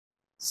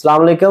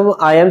Assalamu alaikum,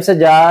 I am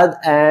Sajad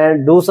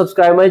and do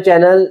subscribe my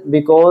channel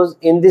because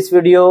in this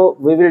video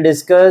we will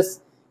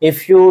discuss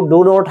if you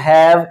do not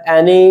have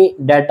any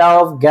data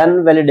of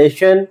gun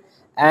validation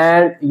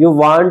and you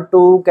want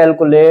to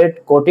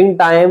calculate coating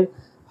time,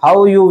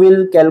 how you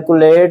will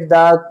calculate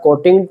the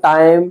coating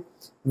time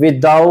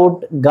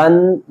without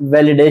gun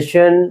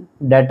validation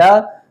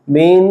data.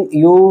 Mean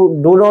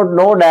you do not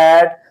know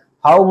that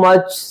how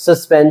much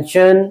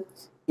suspension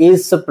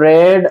is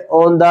sprayed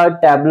on the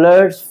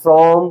tablets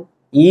from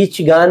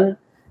each gun,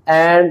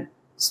 and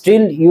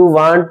still you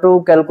want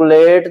to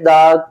calculate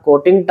the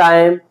coating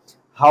time.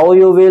 How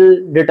you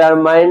will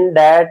determine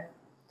that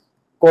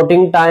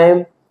coating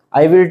time?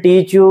 I will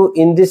teach you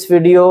in this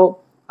video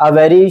a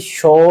very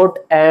short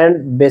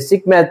and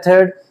basic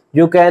method.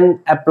 You can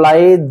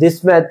apply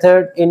this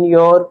method in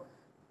your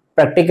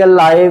practical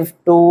life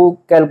to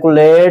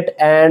calculate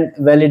and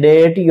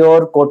validate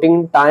your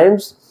coating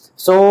times.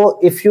 So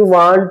if you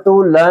want to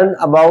learn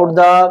about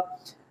the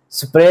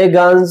spray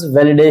guns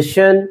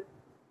validation,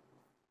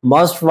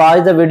 must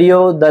watch the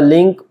video. The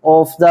link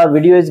of the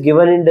video is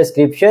given in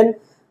description.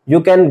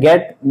 You can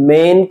get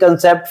main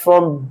concept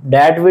from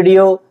that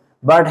video,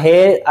 but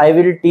here I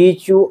will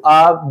teach you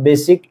a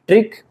basic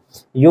trick.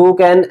 You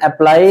can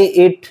apply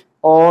it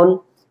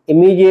on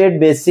immediate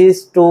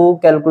basis to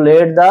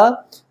calculate the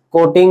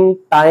coating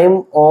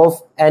time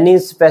of any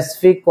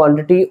specific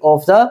quantity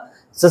of the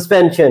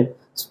suspension.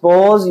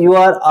 Suppose you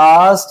are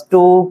asked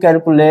to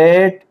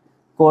calculate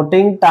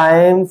coating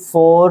time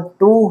for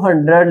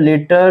 200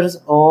 liters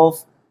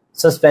of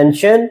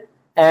suspension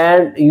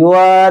and you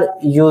are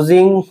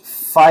using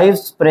 5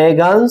 spray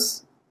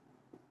guns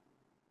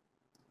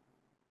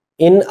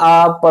in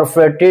a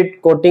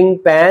perforated coating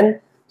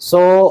pan.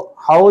 So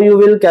how you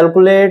will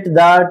calculate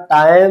the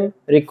time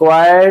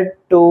required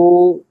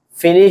to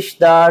finish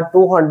the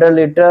 200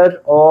 liter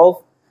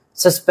of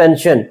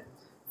suspension?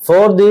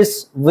 For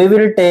this we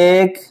will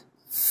take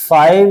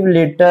 5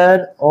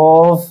 liter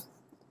of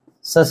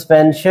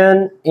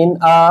suspension in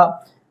a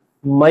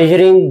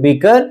measuring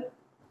beaker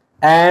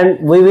and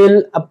we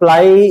will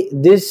apply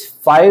this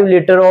 5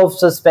 liter of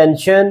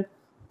suspension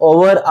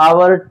over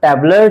our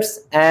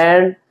tablets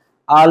and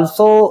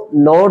also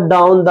note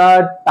down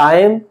the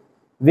time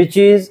which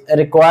is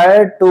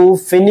required to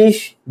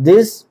finish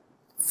this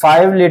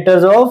 5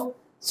 liters of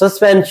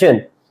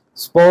suspension.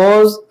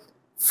 Suppose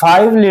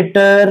 5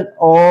 liter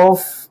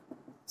of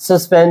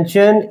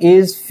suspension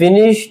is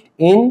finished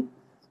in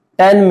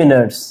 10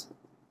 minutes.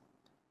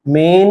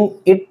 Mean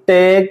it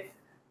take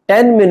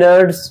 10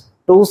 minutes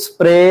to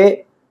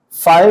spray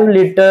 5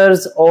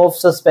 liters of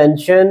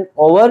suspension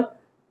over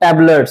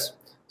tablets.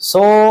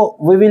 So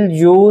we will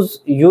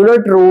use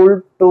unit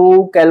rule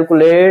to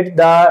calculate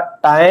the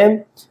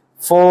time.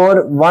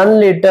 For 1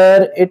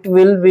 liter it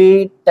will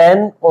be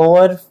 10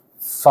 over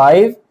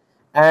 5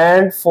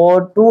 and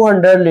for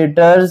 200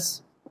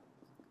 liters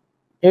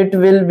it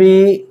will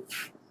be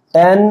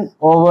 10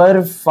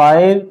 over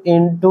 5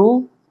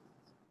 into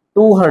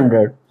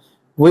 200.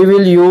 We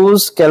will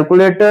use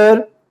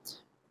calculator.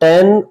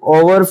 10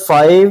 over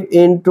 5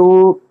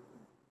 into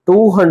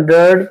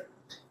 200,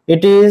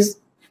 it is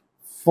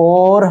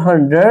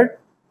 400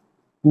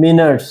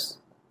 minutes.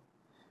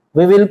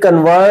 We will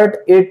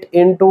convert it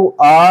into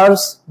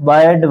hours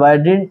by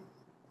dividing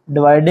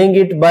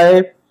it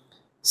by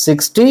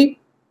 60.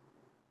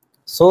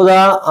 So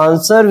the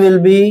answer will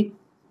be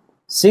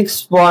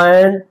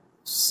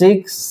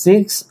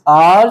 6.66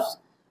 hours.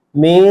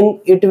 Mean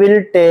it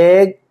will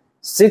take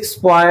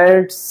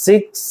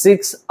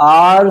 6.66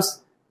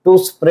 hours to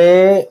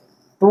spray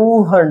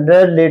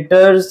 200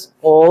 liters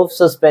of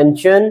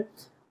suspension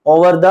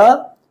over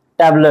the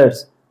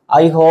tablets.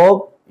 I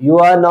hope you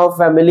are now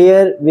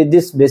familiar with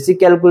this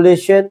basic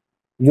calculation.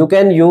 You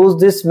can use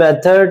this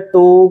method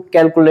to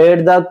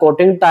calculate the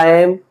coating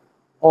time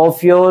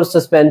of your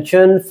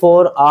suspension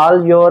for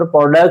all your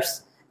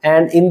products,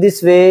 and in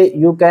this way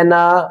you can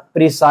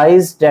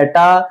precise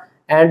data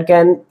and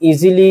can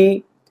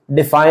easily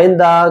define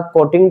the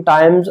coating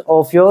times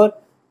of your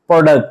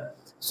product.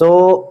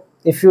 So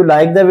if you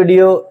like the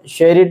video,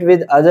 share it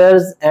with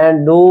others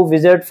and do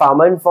visit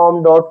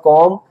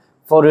pharmainform.com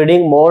for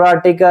reading more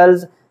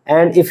articles.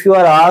 And if you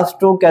are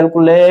asked to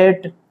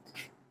calculate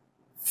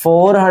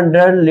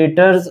 400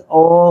 liters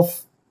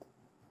of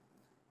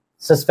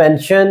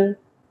suspension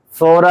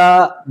for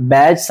a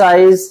batch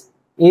size,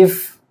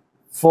 if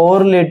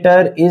 4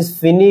 liter is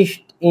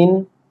finished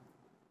in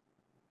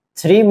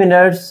 3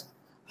 minutes,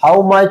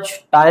 how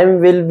much time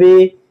will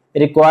be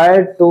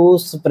required to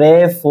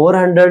spray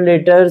 400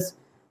 liters?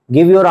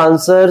 Give your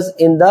answers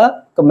in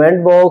the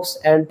comment box,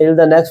 and till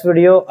the next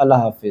video, Allah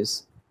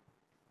Hafiz.